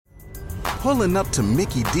Pulling up to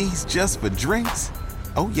Mickey D's just for drinks?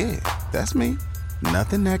 Oh yeah, that's me.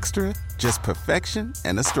 Nothing extra, just perfection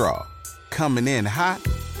and a straw. Coming in hot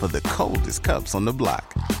for the coldest cups on the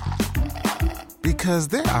block. Because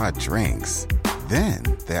there are drinks. Then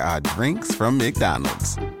there are drinks from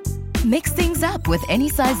McDonald's. Mix things up with any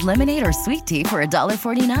size lemonade or sweet tea for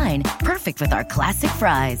 $1.49. Perfect with our classic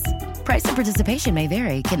fries. Price and participation may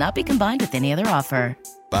vary. Cannot be combined with any other offer.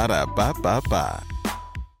 Ba-da-ba-ba-ba.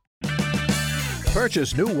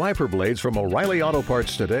 Purchase new wiper blades from O'Reilly Auto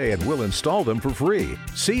Parts today and we'll install them for free.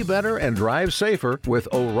 See better and drive safer with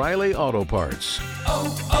O'Reilly Auto Parts.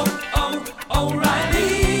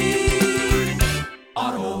 O'Reilly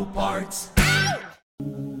Auto Parts.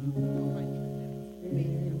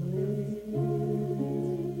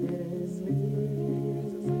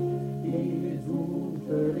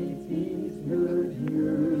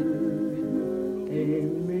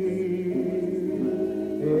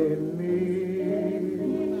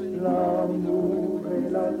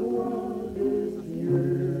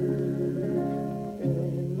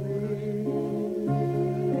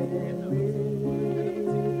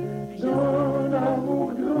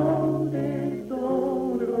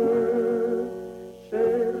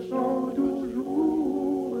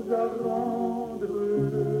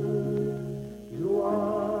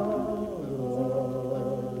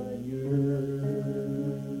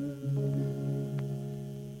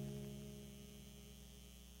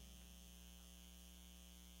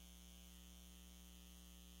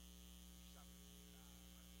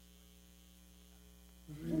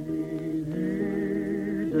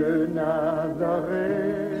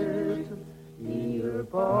 Nazareth, il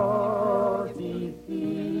porte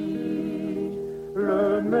ici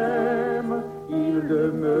le même, il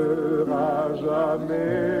demeure à jamais.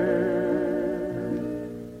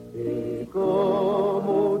 Et comme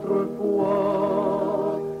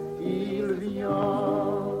autrefois, il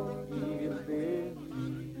vient, il bénit.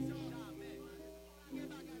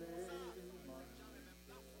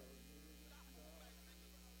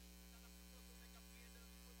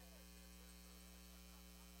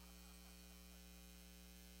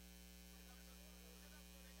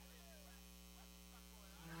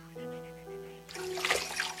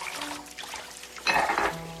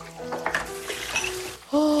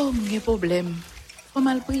 Oh, mwen gen problem. Fwa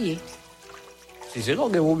mal priye. Si se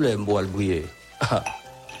non gen problem pou al priye,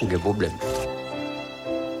 ou gen problem.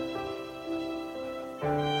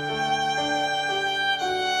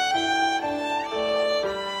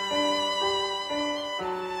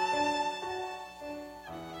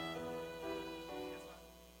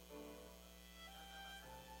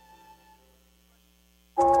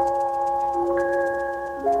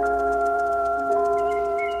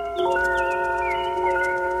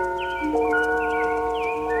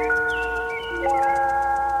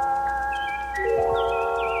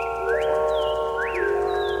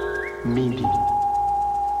 Midi.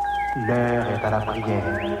 L'heure est à la prière.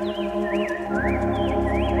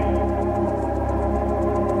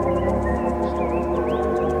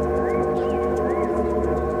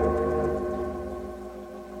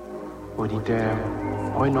 Auditeurs,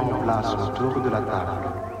 prenons place autour de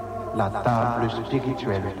la table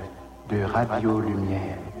spirituelle de Radio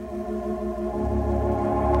Lumière.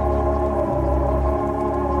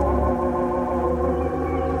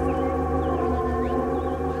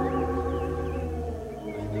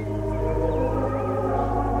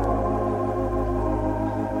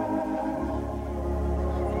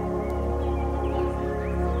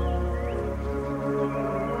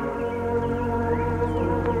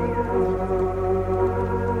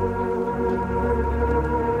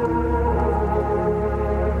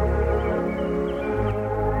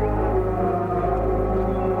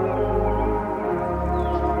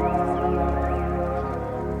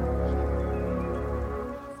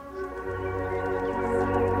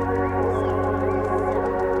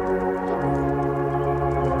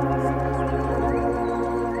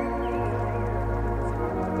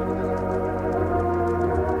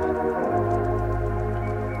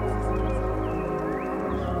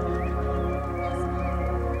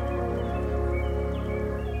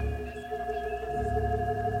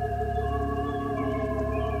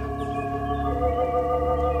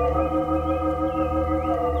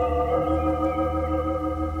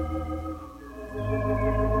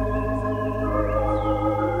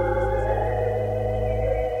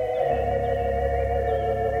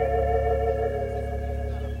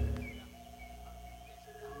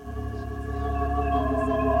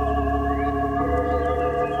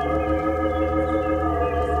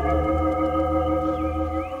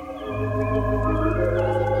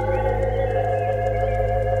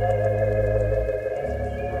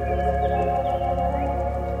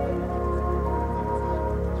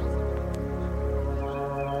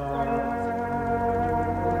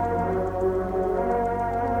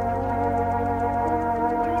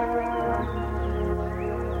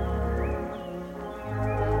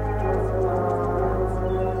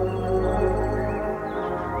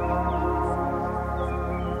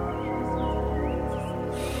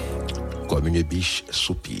 comme une biche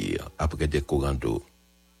soupire après des courants d'eau.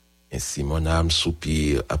 Ainsi mon âme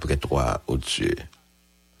soupire après toi, ô Dieu.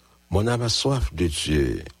 Mon âme a soif de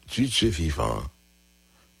Dieu, du Dieu vivant.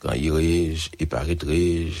 Quand irai-je et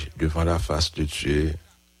paraîtrai-je devant la face de Dieu?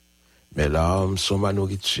 Mes larmes sont ma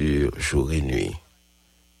nourriture jour et nuit,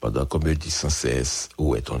 pendant qu'on me dit sans cesse,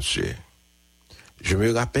 où est ton Dieu? Je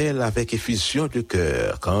me rappelle avec effusion de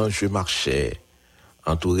cœur quand je marchais,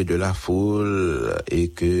 entouré de la foule, et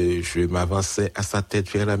que je m'avançais à sa tête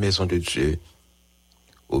vers la maison de Dieu,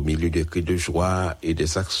 au milieu des cris de joie et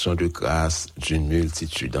des actions de grâce d'une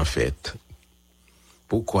multitude en fête.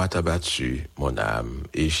 Pourquoi t'as battu, mon âme,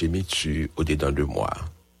 et gémis-tu au-dedans de moi?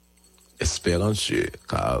 Espère en Dieu,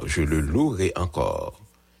 car je le louerai encore.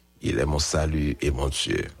 Il est mon salut et mon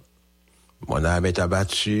Dieu. Mon âme est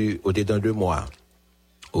abattue au-dedans de moi.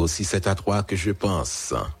 Aussi c'est à toi que je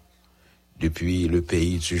pense. Depuis le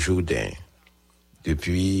pays du Jourdain,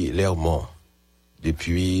 depuis l'Hermon,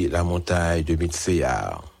 depuis la montagne de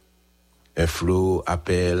Mitseyar, un flot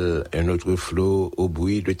appelle un autre flot au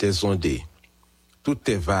bruit de tes ondées. Toutes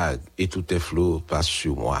tes vagues et tous tes flots passent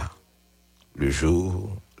sur moi. Le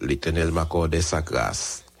jour, l'Éternel m'accordait sa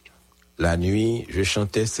grâce. La nuit, je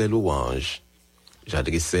chantais ses louanges.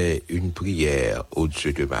 J'adressais une prière au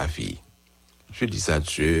Dieu de ma vie. Je dis à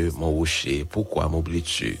Dieu, mon rocher, pourquoi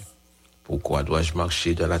m'oublies-tu? Pourquoi dois-je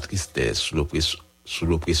marcher dans la tristesse sous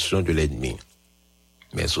l'oppression de l'ennemi?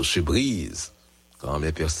 Mes os se brisent quand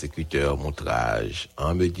mes persécuteurs m'outragent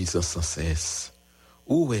en me disant sans cesse,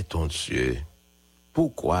 où est ton Dieu?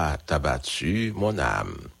 Pourquoi t'as battu mon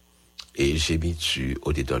âme et gémis-tu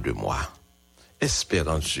au-dedans de moi? Espère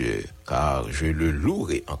en Dieu, car je le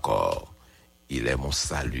louerai encore. Il est mon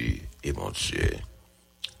salut et mon Dieu.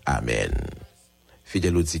 Amen.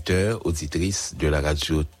 Fidèles auditeurs, auditrices de la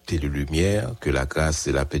radio Télé Lumière, que la grâce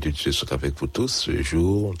et la paix de Dieu soient avec vous tous ce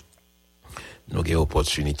jour. Nous avons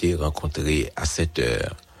l'opportunité de rencontrer à cette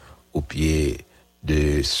heure, au pied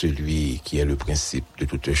de celui qui est le principe de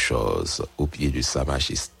toutes choses, au pied de sa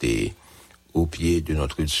majesté, au pied de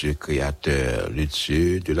notre Dieu créateur, le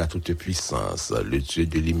Dieu de la toute-puissance, le Dieu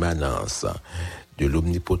de l'immanence, de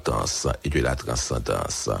l'omnipotence et de la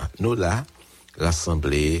transcendance. Nous là,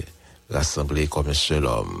 rassemblés comme un seul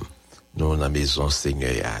homme, nous dans la maison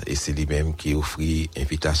Seigneur, et c'est lui-même qui offre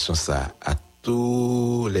invitation ça à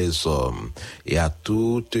tous les hommes et à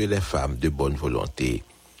toutes les femmes de bonne volonté.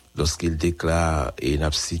 Lorsqu'il déclare et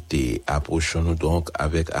n'a cité, approchons-nous donc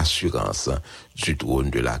avec assurance du trône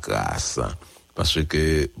de la grâce. Parce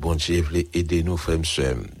que bon Dieu voulait aider nous, frères et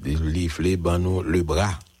sœurs, il voulait nous le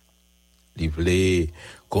bras, il voulait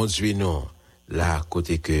conduire nous là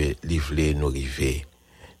côté que il voulait nous arriver.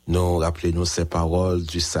 Nous rappelons ces paroles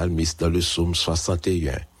du psalmiste dans le psaume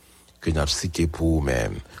 61 que nous avons cité pour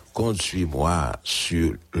nous-mêmes. Conduis-moi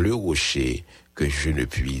sur le rocher que je ne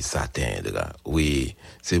puis atteindre. Oui,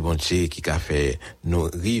 c'est bon Dieu qui a fait nous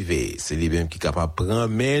river. C'est lui-même qui est capable de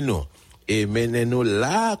prendre nous et mener nous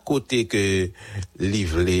là côté que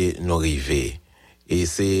livrer nous river. Et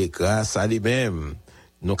c'est grâce à lui-même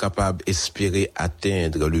nous sommes capables d'espérer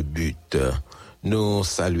atteindre le but. Nous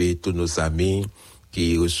saluons tous nos amis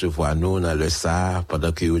qui recevront nous dans le SAR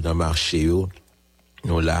pendant que nous dans marché.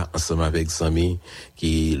 Nous là, ensemble avec les amis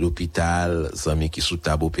qui l'hôpital, les amis qui sous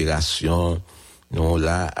table opération. Nous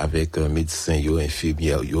là avec médecins yo,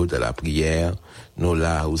 infirmières yo de la prière. Nous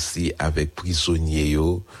là aussi avec prisonniers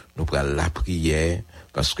yo. Nous prenons la prière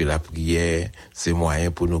parce que la prière c'est moyen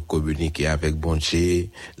pour nous communiquer avec bon Dieu.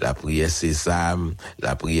 La prière c'est âme,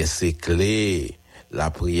 la prière c'est clé, la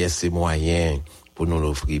prière c'est moyen pour nous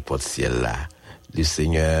offrir porte ciel là. Le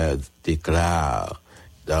Seigneur déclare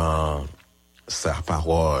dans sa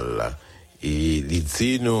parole et il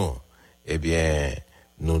dit nous, eh bien,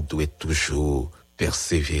 nous devons toujours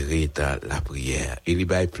persévérer dans la prière. Il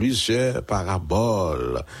y a plusieurs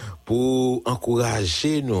paraboles pour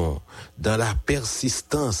encourager nous dans la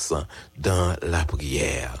persistance dans la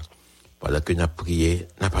prière. Pendant que nous prions,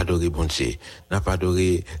 nous pas adoré bon Dieu, nous pas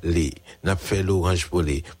adoré les, nous fait l'orange pour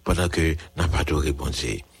les, pendant que nous pas adoré bon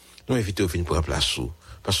Dieu. Nous invitons à venir prendre place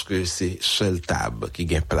parce que c'est seule table qui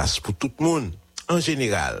gagne place pour tout le monde en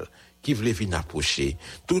général qui veut venir approcher,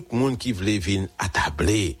 tout le monde qui veut venir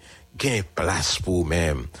attabler, gagne place pour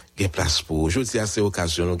même, gagne place pour. Je dis à ces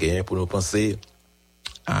occasions nous gagne pour nous penser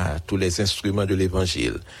à tous les instruments de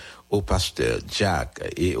l'évangile, au pasteur Jack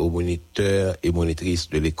et aux moniteurs et monitrices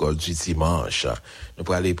de l'école du dimanche. Nous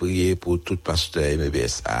pourrons aller prier pour tout pasteur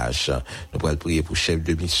MBSH, nous pourrons prier pour chef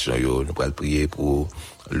de mission, nous pourrons prier pour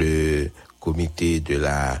le comité de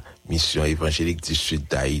la mission évangélique du sud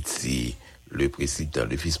d'Haïti, le président,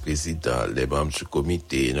 le vice-président, les membres du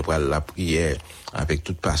comité. Nous prenons la prière avec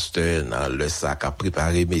tout pasteur dans le sac à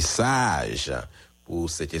préparer message pour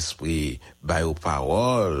cet esprit, bah, aux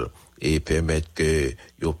paroles et permettre que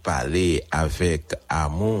vous parlez avec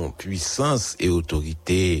amour, puissance et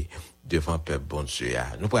autorité devant le peuple bon Dieu.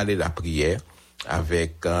 Nous prenons la prière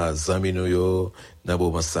avec Zaminoyo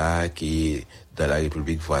Nabomasa qui est dans la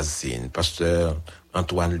République voisine, pasteur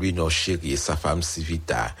Antoine Louis Norchéri et sa femme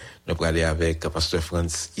Sivita. Nous allons aller avec pasteur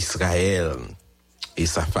Franz Israël et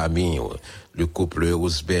sa famille, le couple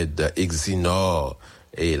Rosebed Exinor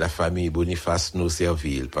et la famille Boniface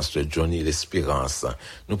Noserville, pasteur Johnny L'Espérance.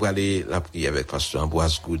 Nous allons aller la prier avec pasteur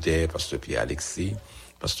Ambroise Goudet, pasteur Pierre Alexis,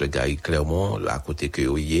 pasteur Gary Clermont, là à côté que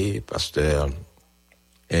Oyer, pasteur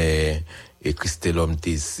et Christelle Homme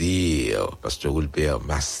Désir, pasteur Wilbert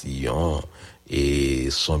Massillon et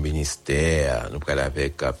son ministère. Nous parlons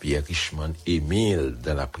avec Pierre Richemont Émile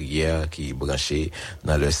dans la prière qui est branchée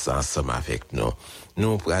dans le sens ensemble avec nous.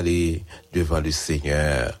 Nous allons aller devant le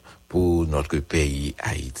Seigneur pour notre pays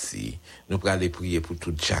Haïti. Nous allons aller prier pour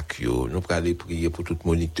tout Jacquio. Nous allons aller prier pour tout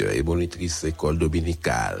moniteur et monitrice école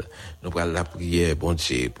dominicale. Nous allons la prière, bon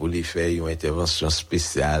Dieu, pour les faire une intervention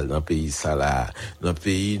spéciale dans le pays Salah, dans le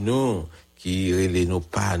pays nous, qui relève nos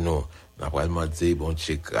pas nous. Nous allons demander, bon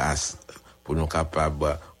Dieu, grâce pour nous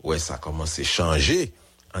capables, ouais, ça commence à changer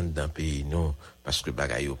en dans le pays nous, parce que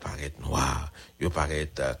bagaille yo paraît noir, yo paraît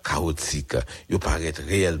chaotique, yo paraît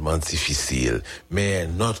réellement difficile, mais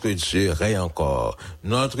notre Dieu règne encore,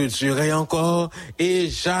 et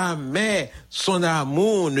jamais son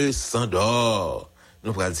amour ne s'endort.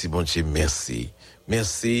 Nous allons dire, bon Dieu, merci.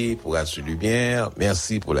 Merci pour la lumière,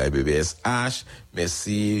 merci pour la BBSH,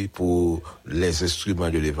 merci pour les instruments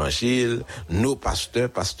de l'évangile, nos pasteurs,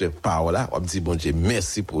 pasteur Paola, on me dit, bon Dieu,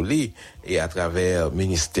 merci pour lui, et à travers le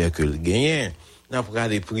ministère que le gagne, nous allons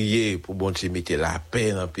aller prier pour bon Dieu mettre la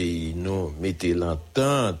paix dans le pays, nous, mettre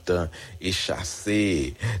l'entente, et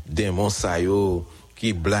chasser des monsaillots,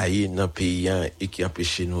 qui blaye dans le pays et qui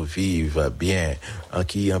empêche nous vivre bien,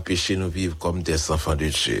 qui empêche nous vivre comme des enfants de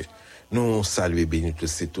Dieu. Nous saluons bénis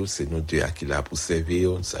tous, c'est nous deux qui là pour servir.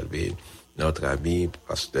 Nous saluons notre ami,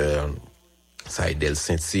 pasteur Saïdel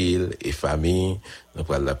Saint-Île et famille. Nous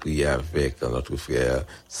allons la prier avec notre frère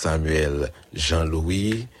Samuel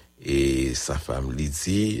Jean-Louis et sa femme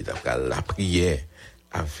Lydie. Nous allons la prier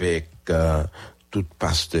avec tout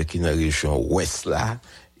pasteur qui est dans la région ouest là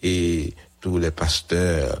et tous les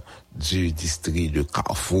pasteurs du district de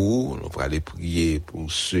Carrefour. Nous allons aller prier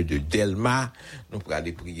pour ceux de Delma. Nous allons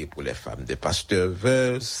aller prier pour les femmes des pasteurs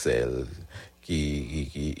veuves, celles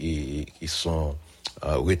qui sont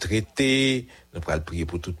retraitées. Nous allons prier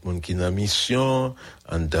pour tout le monde qui est en mission,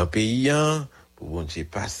 en d'un pays, pour bon Dieu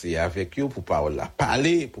passer avec eux, pour parole la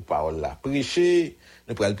parler, pour parole la prêcher.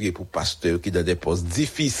 Nous allons prier pour pasteurs qui sont dans des postes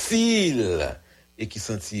difficiles et qui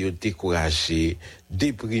sont découragés,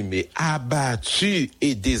 déprimés, abattus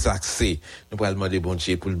et désaxés. Nous allons demander bon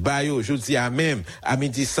Dieu pour le bail, aujourd'hui à même, à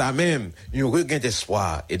midi ça même, un regain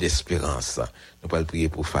d'espoir et d'espérance. Nous allons prier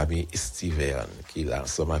pour famille Estiverne qui est là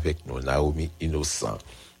ensemble avec nous, Naomi Innocent.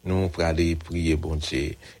 Nous allons prier bon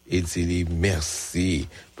Dieu et dire merci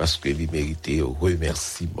parce que il mérite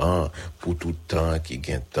remerciement pour tout temps qui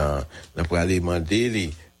gagne temps. Nous allons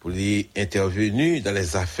demander pour les intervenir dans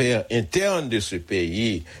les affaires internes de ce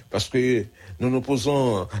pays, parce que nous nous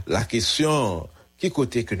posons la question, qui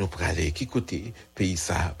côté que nous prenons, qui côté pays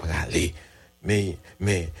ça aller. Mais,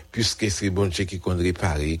 puisque c'est bon Dieu qui qu'on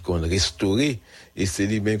réparer, qu'on restaurer, et c'est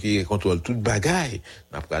lui-même qui contrôle toute bagaille,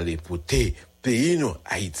 nous allons aller porter pays nous,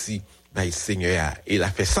 Haïti, dans le Seigneur, et la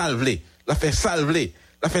fait salver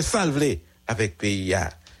avec pays,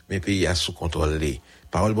 mais pays sous contrôle.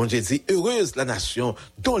 Parole bon Dieu dit, heureuse la nation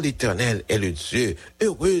dont l'Éternel est le Dieu.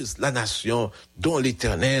 Heureuse la nation dont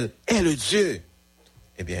l'Éternel est le Dieu.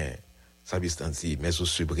 Eh bien, Sabistan dit, mes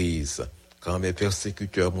os se brisent quand mes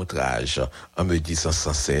persécuteurs m'outragent en me disant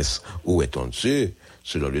sans cesse, où est ton Dieu?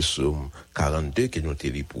 Selon le psaume 42 que nous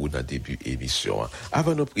t'ai pour dans le début émission.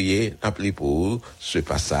 Avant de prier, appelez pour ce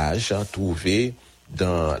passage trouvé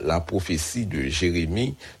dans la prophétie de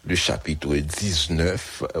Jérémie, le chapitre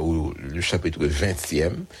 19, ou le chapitre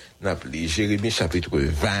 20e, on a appelé Jérémie chapitre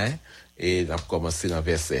 20, et on a commencé dans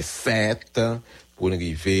verset 7, pour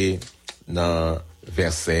arriver dans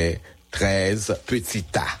verset 13, petit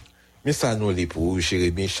a. Mais ça nous lit pour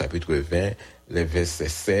Jérémie chapitre 20, les versets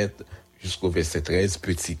 7 jusqu'au verset 13,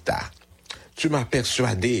 petit a. Tu m'as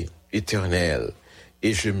persuadé, Éternel,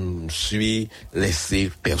 et je me suis laissé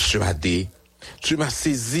persuader. Tu m'as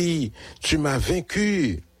saisi, tu m'as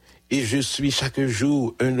vaincu, et je suis chaque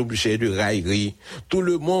jour un objet de raillerie. Tout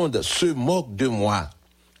le monde se moque de moi.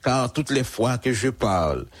 Car toutes les fois que je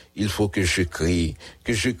parle, il faut que je crie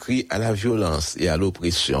à la violence et à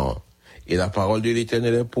l'oppression. Et la parole de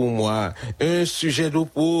l'Éternel est pour moi un sujet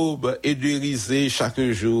d'opprobre et de risée chaque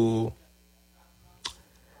jour.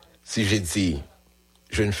 Si j'ai dit,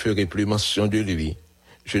 je ne ferai plus mention de lui,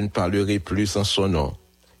 je ne parlerai plus en son nom,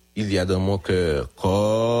 il y a dans mon cœur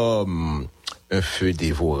comme un feu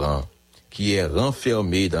dévorant qui est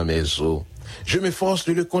renfermé dans mes os. Je m'efforce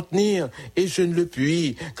de le contenir et je ne le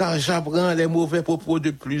puis, car j'apprends les mauvais propos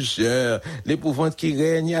de plusieurs, l'épouvante qui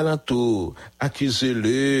règne alentour.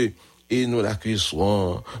 Accusez-le et nous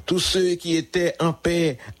l'accuserons. Tous ceux qui étaient en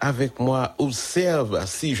paix avec moi observent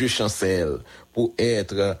si je chancelle. Pour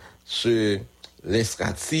être se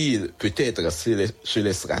laissera-t-il, peut-être se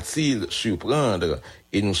laissera-t-il surprendre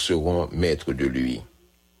et nous serons maîtres de lui.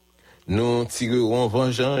 Nous tirerons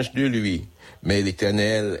vengeance de lui, mais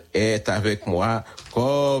l'Éternel est avec moi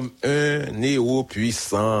comme un héros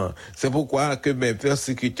puissant. C'est pourquoi que mes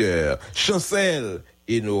persécuteurs chancellent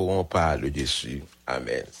et n'auront pas le dessus.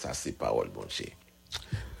 Amen. Ça, c'est parole, bon Dieu.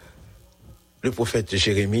 Le prophète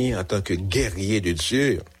Jérémie, en tant que guerrier de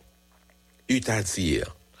Dieu, eut à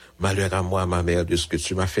dire: malheur à moi, ma mère, de ce que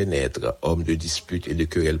tu m'as fait naître, homme de dispute et de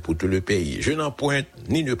querelle pour tout le pays. Je n'en pointe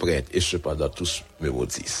ni ne prête, et cependant tous me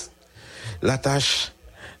maudissent. La tâche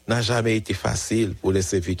n'a jamais été facile pour les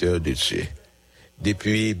serviteurs de Dieu.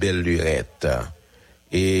 Depuis belle lurette.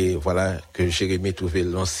 Et voilà que Jérémie trouvait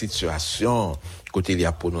dans situation quand il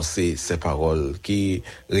a prononcé ces paroles qui est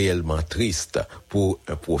réellement triste pour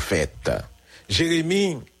un prophète.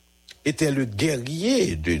 Jérémie était le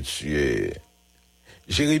guerrier de Dieu.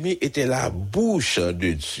 Jérémie était la bouche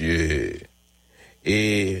de Dieu.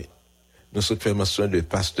 Et nous sommes fait mention de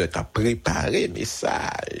pasteur qui a préparé le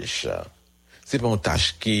message. C'est pas une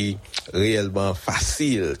tâche qui est réellement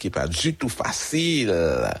facile, qui n'est pas du tout facile.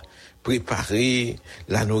 Préparer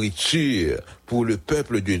la nourriture pour le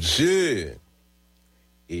peuple de Dieu.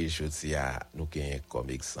 Et je dis à nous comme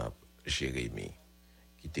exemple Jérémie,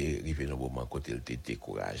 qui était arrivé dans le moment quand il était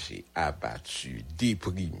découragé, abattu,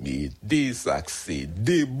 déprimé, désaxé,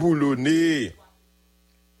 déboulonné.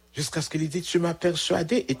 Jusqu'à ce qu'il dit: tu m'as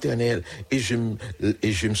persuadé, Éternel, et je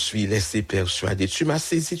me suis laissé persuader. Tu m'as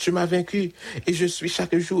saisi, tu m'as vaincu, et je suis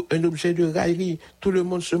chaque jour un objet de raillerie. Tout le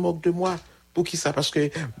monde se moque de moi. Pour qui ça? Parce que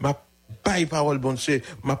ma parole, bon Dieu,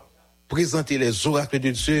 m'a présenté les oracles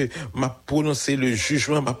de Dieu, m'a prononcé le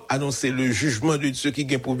jugement, m'a annoncé le jugement de Dieu qui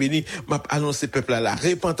vient pour venir, m'a annoncé peuple à la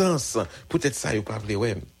repentance. Peut-être ça, il pas voulu,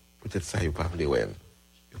 ouais. Peut-être ça, il pas voulu, ouais.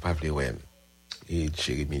 Il pas voulu, ouais. Et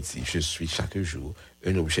Jérémie dit: je suis chaque jour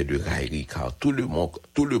un objet de raillerie, car tout le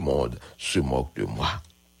monde se moque de moi.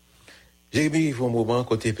 Jérémie, il faut un moment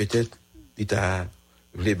côté peut-être, il t'a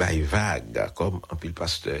voulu bailler vague, comme un pile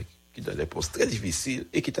pasteur qui donne des postes très difficiles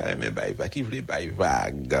et qui t'a aimé bailler vague, qui voulait bailler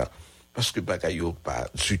vague, parce que bagaille n'est pas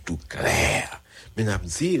du tout clair. Mais n'a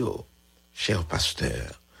dit, cher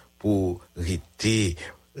pasteur, pour rester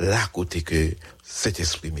là côté que cet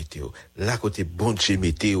esprit météo, là côté bon Dieu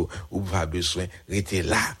météo, où vous avez besoin de rester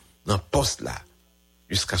là, dans le poste là,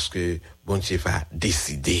 jusqu'à ce que bon Dieu va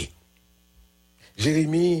décider.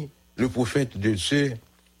 Jérémie, le prophète de Dieu,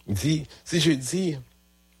 dit: si je dis,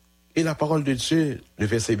 et la parole de Dieu, le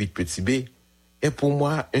verset 8 petit b, est pour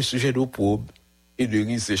moi un sujet d'opprobre et de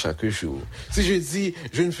risée chaque jour. Si je dis,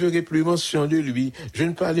 je ne ferai plus mention de lui, je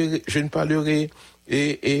ne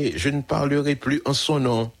parlerai plus en son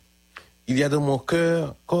nom. Il y a dans mon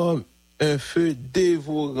cœur comme un feu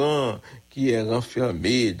dévorant qui est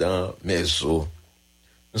renfermé dans mes os.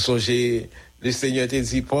 Nous songez, le Seigneur te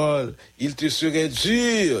dit, Paul, il te serait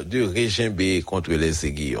dur de régimber contre les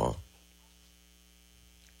aiguillons.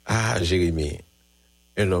 Ah, Jérémie,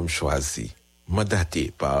 un homme choisi,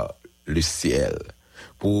 mandaté par le ciel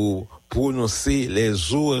pour prononcer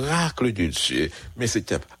les oracles de Dieu. Mais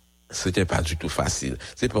c'était pas du tout facile.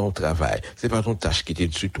 C'est pas un travail. C'est pas une tâche qui était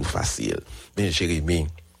du tout facile. Mais Jérémie,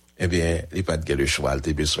 eh bien, il n'y a pas de le choix. Il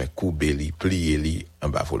a besoin de couper, plier, en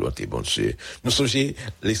bas volonté, bon Dieu. Nous songez,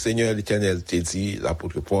 le Seigneur, l'Éternel te dit,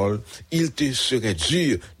 l'apôtre Paul, il te serait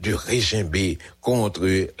dur de régimber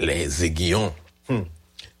contre les aiguillons.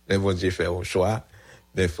 Le bon Dieu fait un choix.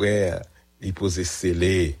 Mes frères, ils posaient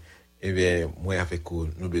scellé. Eh bien, moi, avec eux,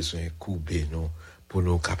 nous avons besoin de couper, non, pour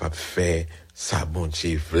nous capables de faire ça, bon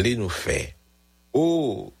Dieu, voulez nous faire.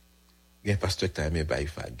 Oh, il y a un pasteur qui t'a aimé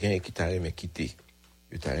baïfa, il y a un qui t'a aimé quitter.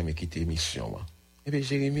 Il t'a aimé quitter mission. Eh bien,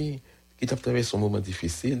 Jérémie, qui t'a traversé un moment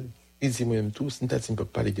difficile, il dit moi-même tout, si t'as dit, je ne peux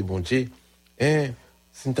pas parler de bon Dieu,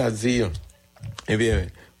 si t'as dit, eh bien,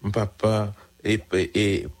 mon papa,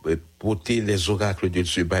 et porter les oracles de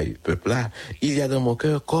Dieu par le peuple là, il y a dans mon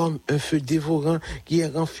cœur comme un feu dévorant qui est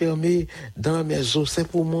renfermé dans mes os. C'est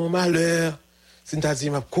pour mon malheur.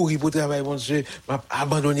 C'est-à-dire, m'a couru pour travailler, mon Dieu, m'a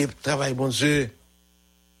abandonné pour travailler, mon Dieu.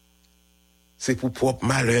 C'est pour propre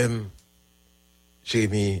malheur.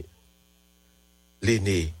 Jérémie,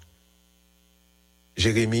 l'aîné.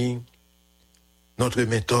 Jérémie, notre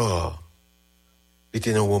mentor,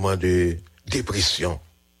 était dans un moment de dépression.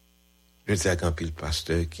 Je dis à un pile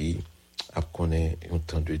pasteur qui a connu un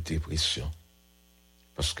temps de dépression.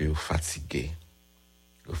 Parce que vous fatigué,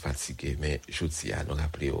 mais je dis à nous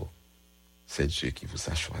rappeler, c'est Dieu qui vous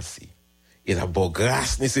a choisi. Et la bonne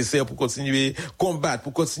grâce nécessaire pour continuer à combattre,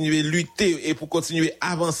 pour continuer à lutter et pour continuer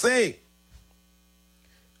à avancer.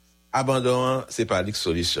 Abandon, c'est pas la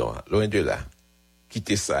solution. Loin de là.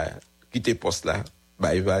 Quitter ça, quitter poste là,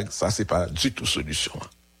 bye vague, ça c'est pas du tout solution.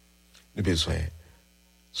 Nous avons besoin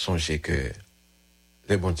songer que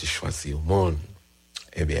les bons qui choisissent au monde,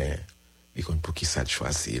 eh bien, ils comptent pour qui ça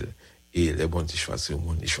choisir. Et les bons qui choisissent au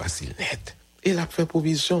monde, ils choisissent net. Et la fait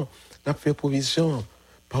provision.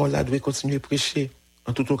 Parole là doit continuer à prêcher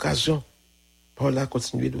en toute occasion. Parole là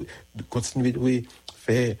continuer de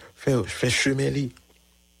faire chemin li.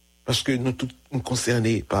 Parce que nous tous nous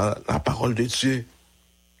concernés par la parole de Dieu.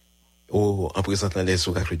 En présentant les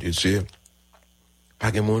oracles de Dieu,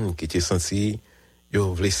 pas de monde qui était senti,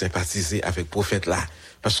 yo voulait sympathiser avec le prophète là.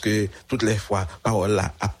 Parce que toutes les fois, parole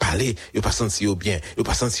là a parlé, yo pas senti yo bien, yo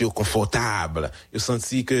pas senti yo confortable, yo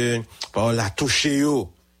senti que parole là touché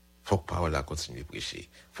yo. Faut que parole là continue à prêcher.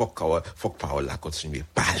 Faut que parole là continue à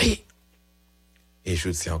parler. Et je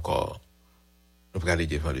dis encore, nous allons aller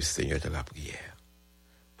devant le Seigneur dans la prière.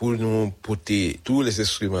 Pour nous porter tous les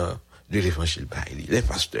instruments de l'évangile Baïli, les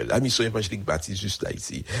pasteurs, la mission évangélique baptiste juste là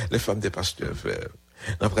ici, les femmes des pasteurs veuves.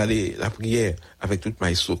 Nous allons aller la prière avec toute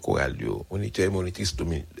maïso chorale, monitrice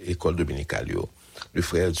école dominicale, le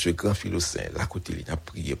frère Dieu grand philosophe, la côté, nous allons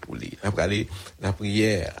prier pour lui. Nous allons aller la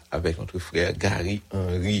prière avec notre frère Gary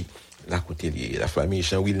Henry, la côté, la famille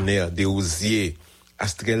Jean-Wilner Desrosiers,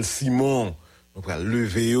 Astrel Simon. Nous allons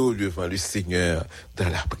lever devant le Seigneur dans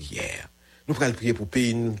la prière. Nous allons prier pour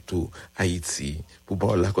pays nous tout, Haïti, pour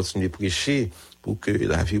continuer à prêcher, pour que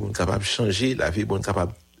la vie soit capable de changer, la vie soit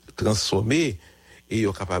capable de transformer, et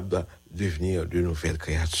soit capable de devenir de nouvelles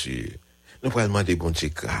créatures. Nous allons demander bon Dieu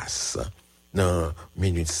grâce dans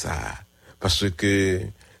minute ça, parce que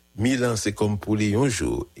 1000 ans c'est comme pour les un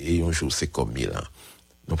jour, et un jour c'est comme 1000 ans.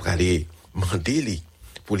 Nous allons aller demander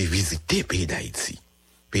pour les visiter pays d'Haïti.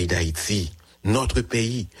 Pays d'Haïti, notre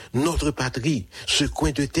pays, notre patrie, ce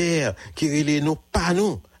coin de terre qui relève nous, pas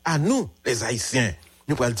nous, à nous, les Haïtiens.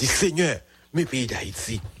 Nous allons dire, Seigneur, mes pays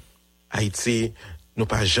d'Haïti. Haïti, nous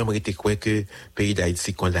pas jamais été quoi que pays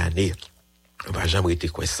d'Haïti condamné. Nous pas jamais été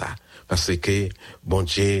quoi ça. Parce que, bon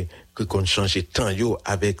Dieu, que qu'on change tant yo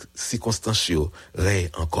avec circonstances yo,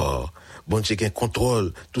 encore. Bon Dieu, qui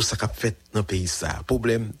contrôle tout ça qu'a fait dans le pays ça.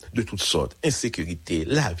 Problème de toutes sortes. Insécurité,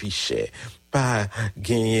 la vie chère. Pas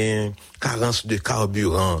gagner carence de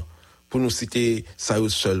carburant, pour nous citer ça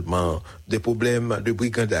seulement, des problèmes de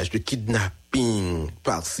brigandage, de kidnapping,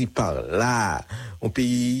 par-ci, par-là, un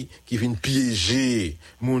pays qui vient piéger,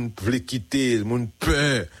 moun veut quitter, moun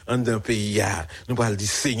peur, en un pays, nous parlons du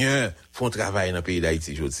Seigneur, font travail dans le pays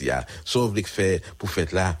d'Haïti, je dis, sauf les faits, pour faire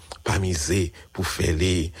là, pas miser, pour faire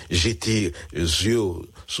les, jeter les yeux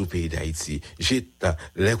sur le pays d'Haïti, jeter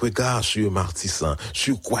les regards sur Martissan,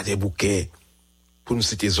 sur quoi des bouquets, pour nous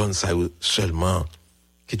citer zones ça seulement,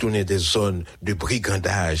 qui tournaient des zones de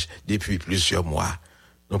brigandage depuis plusieurs mois.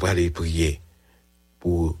 Nous allons aller prier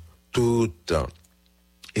pour tout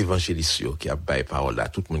évangéliste qui a baillé parole là,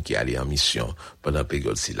 tout le monde qui est allé en mission pendant la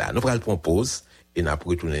période ci là. Nous allons prendre pause et nous allons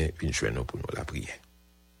retourner puis nous pour nous la prière.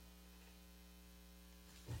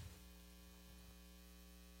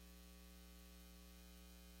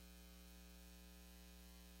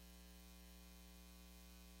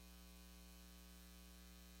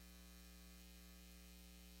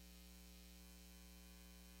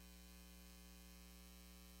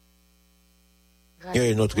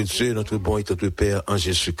 Seigneur, notre Dieu, notre bon et notre Père en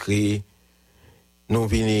Jésus-Christ, nous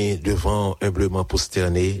venons devant humblement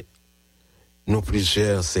prosternés, nous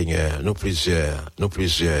plusieurs, Seigneur,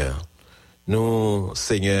 nous,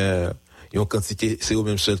 Seigneur, une quantité, c'est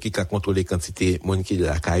eux-mêmes seuls qui ont contrôlé la quantité, mon qui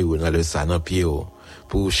la caillou dans le sang, dans le pied,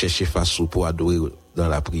 pour chercher face ou pour adorer dans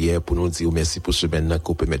la prière, pour nous dire merci pour ce maintenant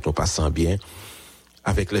qu'on peut mettre nos passants bien.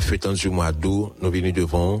 Avec les feux tendus du mois d'août, nous venons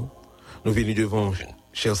devant,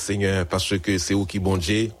 cher Seigneur, parce que c'est vous qui bon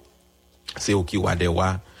Dieu, c'est vous qui roi des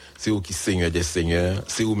rois, c'est vous qui Seigneur des seigneurs,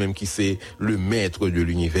 c'est vous même qui c'est le maître de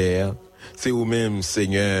l'univers. C'est vous-même,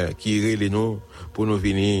 Seigneur, qui relève nous pour nous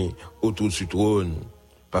venir autour du trône.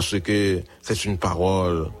 Parce que c'est une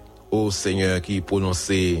parole, ô Seigneur, qui est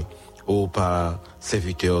prononcée, ô par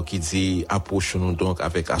serviteur qui dit, approchons-nous donc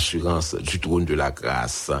avec assurance du trône de la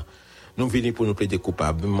grâce. Nous venons pour nous plaider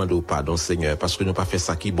coupables, nous demandons pardon, Seigneur, parce que nous n'avons pas fait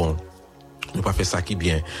ça qui est bon. Nous pas fait ça qui est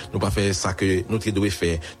bien, nous pas fait ça que nous devons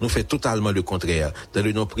faire, nous fait totalement le contraire. Dans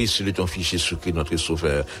le nom précieux de ton Fils Jésus-Christ, notre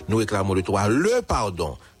Sauveur, nous réclamons de toi le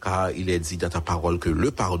pardon, car il est dit dans ta parole que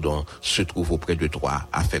le pardon se trouve auprès de toi,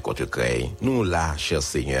 afin qu'on te crée. Nous là, cher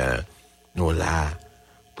Seigneur, nous là,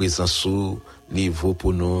 présent sous les veaux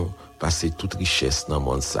pour nous, passer toute richesse dans le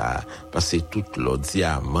monde ça, passer tout l'or,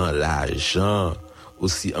 diamant, l'argent,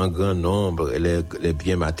 aussi en grand nombre, les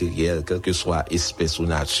biens matériels, quelle que soit espèce ou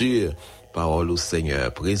nature, parole au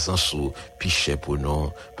Seigneur, présence sous, pichet pour nous,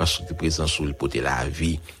 parce que présence sous, il porte la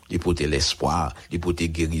vie, il porte l'espoir, il porte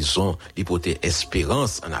guérison, il porte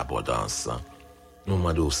espérance en abondance. Nous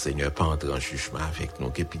demandons au Seigneur, pas entrer en jugement avec nous,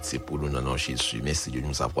 que pitié pour nous, non, Jésus. Merci de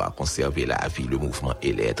nous avoir conservé la vie, le mouvement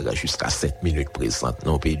et l'être jusqu'à 7 minutes présentes,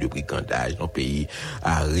 dans un pays de brigandage, dans un pays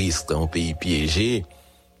à risque, dans un pays piégé,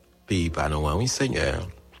 pays pas non, oui, Seigneur.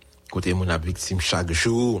 Côté mon victime chaque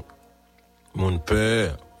jour, mon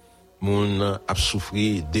peur, mon a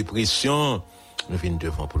souffert dépression, nous venons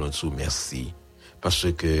devant pour nous dire merci.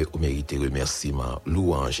 Parce que vous méritez remerciement,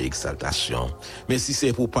 louange et exaltation. Merci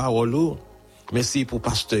c'est pour parole, merci pour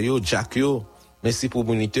pasteur Jack, merci pour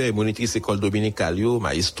moniteur et monitrice école dominicale,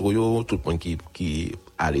 maestro, tout le monde qui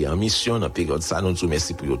allait en mission dans la période ça, nous disons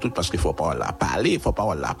merci pour tout parce qu'il faut pas la parler, il faut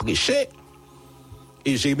pas la prêcher.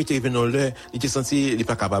 Et Jérémie était venu là, il était senti, il n'est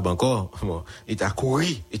pas capable encore. Bon, il t'a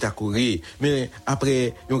couru. Mais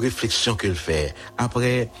après une réflexion qu'il fait,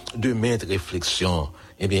 après de maintes réflexions,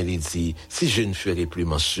 eh bien, il dit, si je ne ferai plus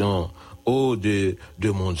mention, de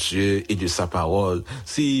mon Dieu et de sa parole,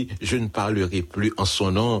 si je ne parlerai plus en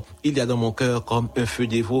son nom, il y a dans mon cœur comme un feu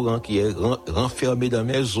dévorant qui est renfermé dans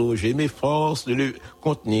mes os. J'ai mes forces de le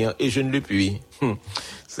contenir et je ne le puis.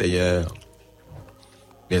 Seigneur,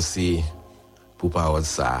 merci pour parole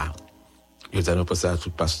ça. Je t'annonce pas ça à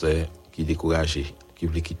tout pasteur qui est découragé, qui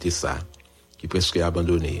voulait quitter ça, qui presque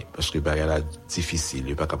abandonné, parce que bagarre est difficile, il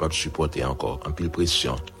n'est pas capable de supporter encore, en pile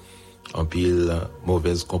pression, en pile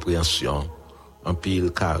mauvaise compréhension, en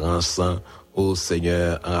pile carence au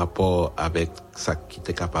Seigneur en rapport avec ça qui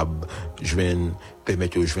était capable de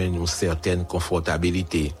permettre de joindre une certaine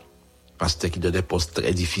confortabilité. Pasteur qui donne des postes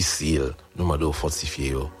très difficiles, nous demandons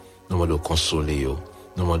fortifier, nous demandons consoler,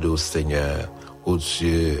 nous demandons au Seigneur, oh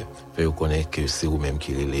Dieu, fais vous connaître que c'est vous-même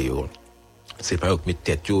qui relève. C'est pas vous qui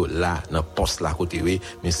mettez tête là, dans le poste là côté,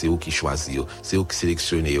 mais c'est vous qui choisissez, c'est vous qui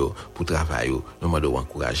sélectionnez pour travailler. Nous demandons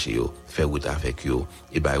encourager, faire route avec vous,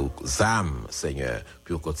 et bien, vous âmes, Seigneur,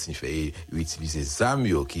 pour continuer à utiliser les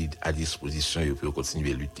âmes qui à disposition, pour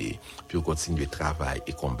continuer à lutter, pour continuer à travailler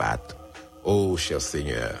et combattre. Oh, cher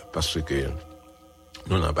Seigneur, parce que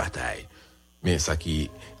nous sommes en bataille, mais ça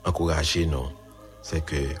qui encourage nous, c'est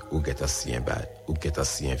que vous êtes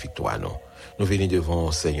assis en victoire, non. Nous venons devant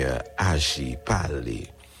le Seigneur, agir, parler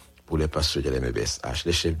pour les pasteurs de l'MBSH,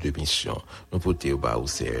 les chefs de mission, nous porter au bas au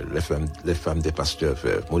ciel, les femmes des pasteurs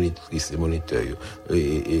veuves, monitrices et moniteurs,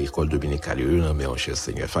 et école dominicale, nous mais cher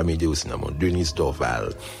Seigneur, famille de aussi dans le monde, Denise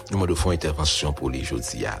Dorval, nous devons faire intervention pour les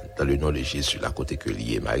Jodia, dans le nom de Jésus, la côté que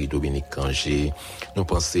lié, Marie-Dominique Kangé, nous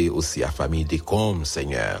pensons aussi à la famille des Combes,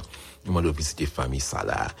 Seigneur. Nous allons visiter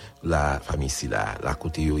la famille Sila, la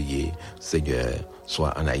côté yoye, Seigneur,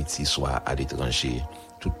 soit en Haïti, soit à l'étranger.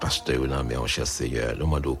 Tout pasteur, mais on cherche Seigneur, nous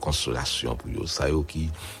demandons consolation pour eux. Ça, qui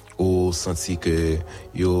ont senti que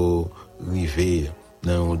yo arrivé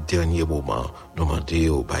dans le dernier moment, nous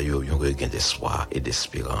demandons un regain d'espoir et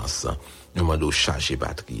d'espérance. Nous demandons charger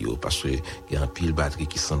batterie, parce qu'il y a un pile batterie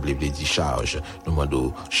qui semblait décharge. Nous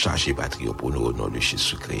demandons charger batterie pour nous au nom de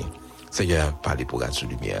Jésus-Christ. Seigneur, parlez pour Radio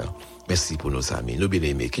Lumière. Merci pour nos amis, nos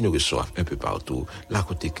bien-aimés qui nous reçoivent un peu partout, là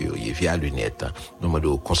côté que via le net. Nous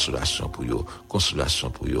demandons consolation pour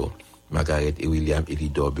eux. Margaret et William,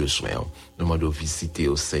 ils ont besoin. Nous demandons visiter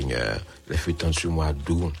au Seigneur. Les fêtes du mois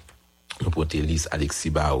d'août, nous portons Lise Alexis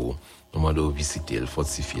Bao. Nous demandons visiter le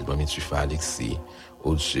fortifié. Moi, tu fais Alexis,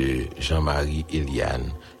 Dieu, Jean-Marie,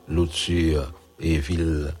 Eliane, Loture et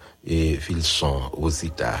Vilson,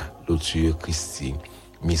 Rosita, Loture, Christy,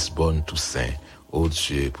 Miss Bonne Toussaint. Oh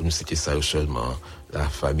Dieu, pour nous citer ça seulement, la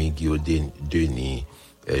famille Guillaume Denis,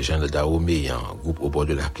 Jean Daoméan, groupe au bord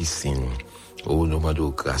de la piscine, Oh, nous demandons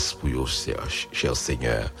grâce pour vous, cher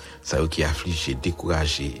Seigneur. Ça vous qui affligé,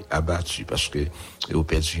 découragé, abattu, parce que vous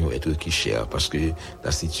perdu un être qui cher, parce que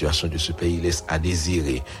la situation de ce pays laisse à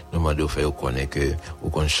désirer. Nous demandons faire connaître que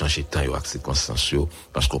vous qu'on change de temps et de circonstances,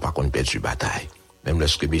 parce qu'on pas qu'on perdu bataille. Même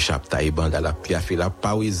lorsque Bishop Taïban a la pierre fait la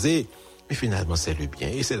parisée, mais finalement c'est le bien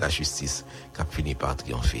et c'est la justice qui a fini par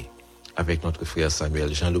triompher. Avec notre frère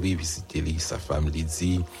Samuel Jean-Louis, visiter sa femme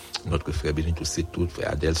Lydie, notre frère Benito Setout,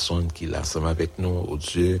 frère Adelson qui est là ensemble avec nous, oh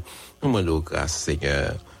Dieu, nous demandons grâce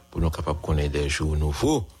Seigneur pour nous capables de connaître des jours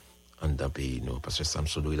nouveaux en dans le pays, nous, parce que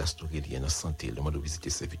Samson, il a stocké dans la santé, nous demandons visiter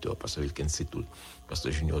ses serviteurs, parce que Wilken Setout, parce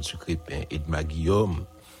que Junior Ducrépin, Edma Guillaume,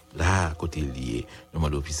 là, à côté lié, nous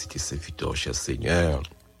demandons visiter ses serviteurs, cher Seigneur,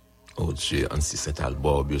 oh Dieu, Ansi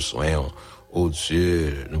Saint-Albert, besoin, oh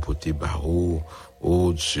Dieu, nous porter barreau,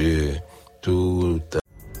 oh Dieu, tout.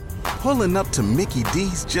 Pulling up to Mickey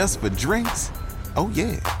D's just for drinks? Oh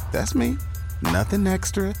yeah, that's me. Nothing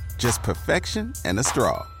extra, just perfection and a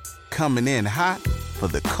straw. Coming in hot for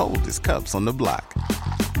the coldest cups on the block.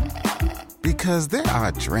 Because there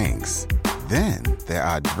are drinks. Then there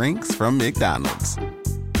are drinks from McDonald's.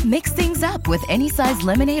 Mix things up with any size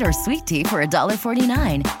lemonade or sweet tea for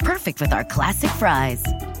 $1.49. Perfect with our classic fries.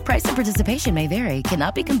 Price and participation may vary.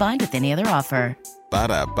 Cannot be combined with any other offer.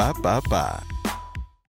 Ba-da-ba-ba-ba.